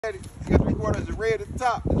You got 3 quarters of red at the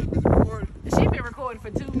top. She been recording for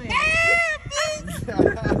 2 minutes.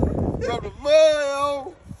 Rub the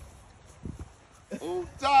mud on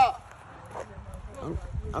top.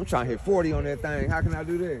 I'm trying to hit 40 on that thing. How can I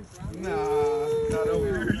do this? Nah, not over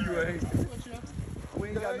here. You ain't. We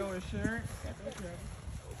ain't got no insurance.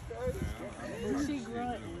 She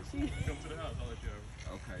grunting. Come to the house, I'll let you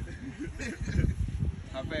Okay.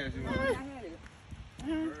 How fast you want? I had it.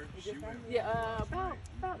 Yeah, about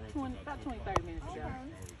 20, 30 minutes ago.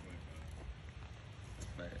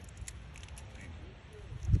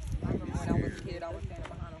 I remember when I was a kid, I was standing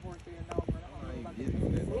behind a horse there and all, but I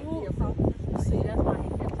don't know about this. See, that's why he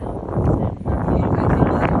kept telling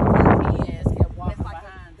me. He kept walking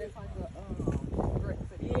behind. That's like a,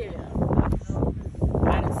 yeah.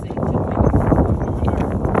 I done seen too many.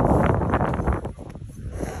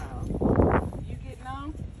 You getting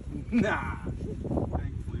on? Nah.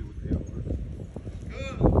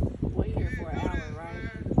 Well, you here for an hour, right?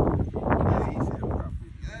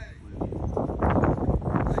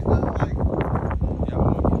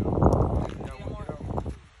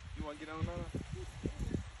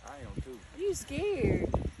 You scared?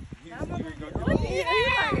 You like a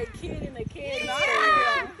kid in a kid.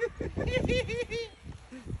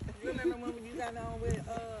 Remember when you got on with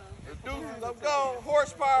The deuces, I'm gone.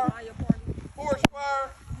 Horsepower.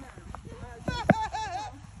 Horsepower.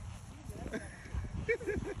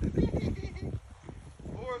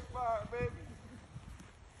 Horsepower, baby.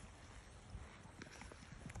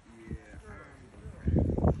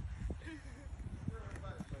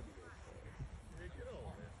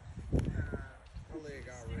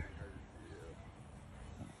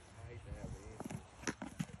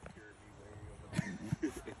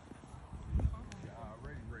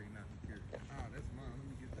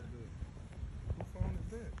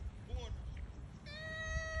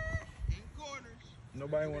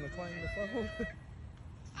 Nobody want to claim the phone?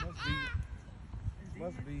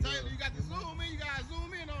 Must be. Taylor, you got the zoom in. You got to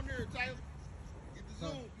zoom in on there, Taylor. Get the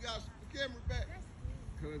zoom. You got the camera back.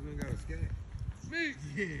 Cousin got a scan. Me.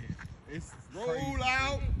 Yeah. It's Roll crazy.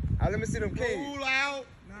 out. Let me see them keys. Roll out.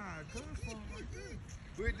 Nah, cuz phone like this.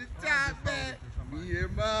 With the top back. Me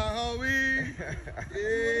and my homie.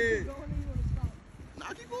 Yeah.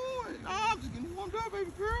 Nah, keep going. Nah, I'm just getting warmed up,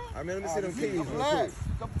 baby girl. Let me see them keys real quick. Relax.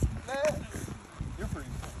 Different.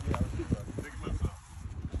 Yeah, stick them up some.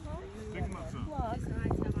 Stick them up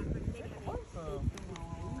some.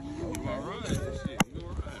 You all right? Shit, you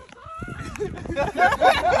all right?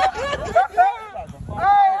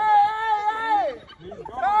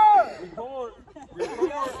 Record.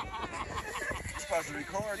 Supposed to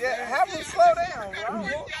record. Yeah, have them slow down, bro.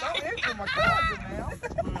 Don't injure my cousin now.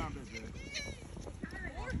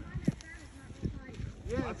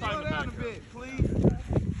 Yeah, slow down a bit, please.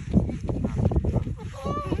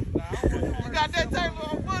 You got that table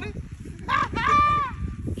on, buddy?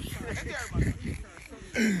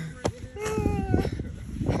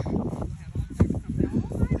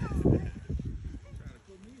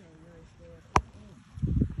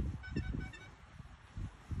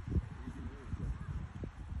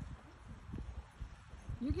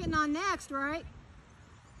 You're getting on next, right?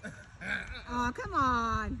 Oh, come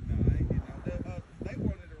on. No, I ain't getting out. They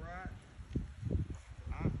wanted to ride.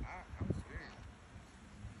 I'm scared.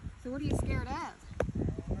 So what are you scared of? I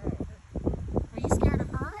don't know. Are you scared of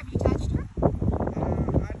her? Have you touched her?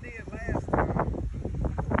 I did last time.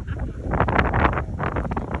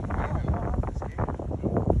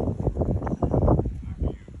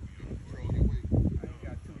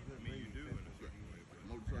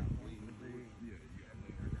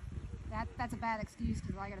 That's a bad excuse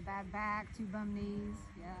because I got a bad back, 2 bum knees.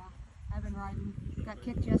 Yeah, I've been riding. Got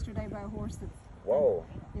kicked yesterday by a horse that's. Whoa.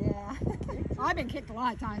 Yeah. Well, I've been kicked a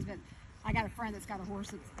lot of times, but I got a friend that's got a horse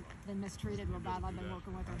that's been mistreated real bad. I've been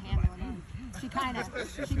working with her, handling her. She got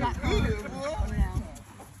hurt, you know.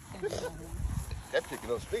 That picking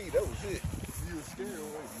up speed, that was it. You were scared,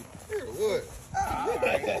 weren't you? Sure was.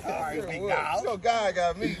 All right, big dog. No guy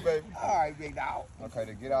got me, baby. All right, big dog. Okay,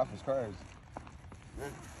 to get off is crazy.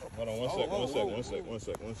 Hold on, one second.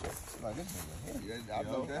 Like this nigga heavy. I that's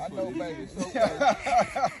know, what baby. it So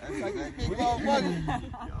that's like this big motherfucker.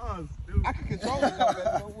 Y'all stupid. I can control it, though, baby.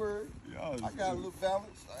 Don't worry. Y'all I got a stupid. little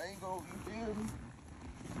balance. I ain't gonna, you feel me?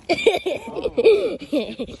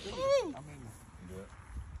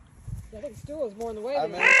 I think stool is more in the way I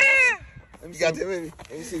than mean, that. let me You got see. that, baby?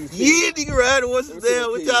 Let me see these keys. Yeah, nigga riding once Let it's me see down.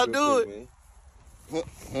 them What keys y'all real doing? quick,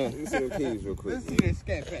 man. Let me see them keys real quick. Let's see man. that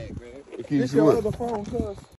scat pack, man. Keys This your other phone, cuz.